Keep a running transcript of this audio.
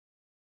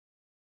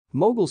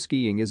Mogul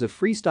skiing is a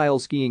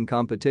freestyle skiing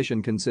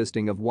competition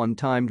consisting of one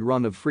timed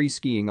run of free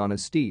skiing on a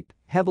steep,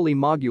 heavily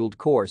moguled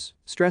course,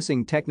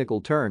 stressing technical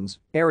turns,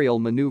 aerial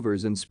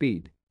maneuvers and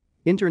speed.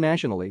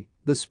 Internationally,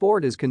 the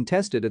sport is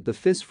contested at the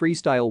FIS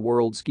Freestyle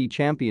World Ski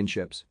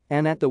Championships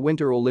and at the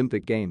Winter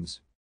Olympic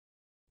Games.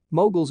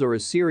 Moguls are a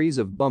series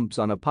of bumps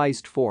on a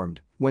piste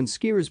formed when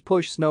skiers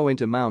push snow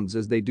into mounds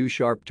as they do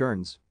sharp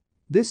turns.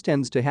 This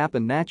tends to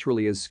happen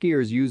naturally as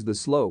skiers use the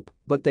slope,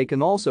 but they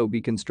can also be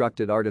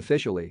constructed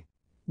artificially.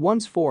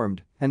 Once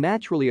formed, a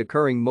naturally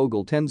occurring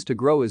mogul tends to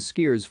grow as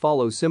skiers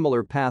follow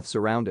similar paths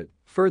around it,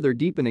 further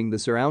deepening the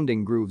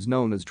surrounding grooves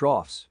known as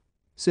troughs.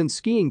 Since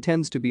skiing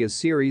tends to be a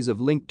series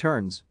of linked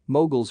turns,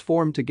 moguls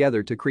form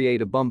together to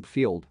create a bump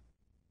field.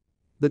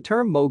 The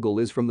term mogul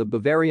is from the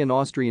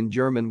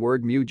Bavarian-Austrian-German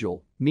word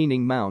mogul,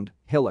 meaning mound,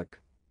 hillock.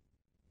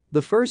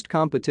 The first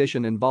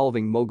competition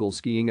involving mogul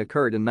skiing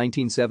occurred in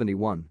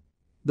 1971.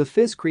 The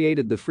FIS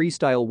created the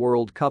Freestyle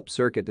World Cup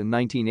circuit in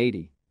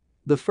 1980.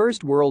 The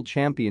first World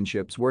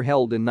Championships were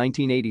held in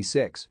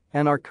 1986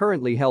 and are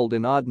currently held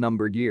in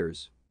odd-numbered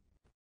years.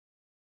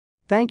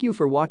 Thank you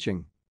for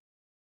watching.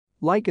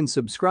 Like and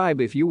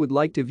subscribe if you would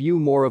like to view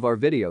more of our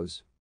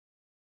videos.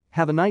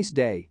 Have a nice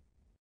day.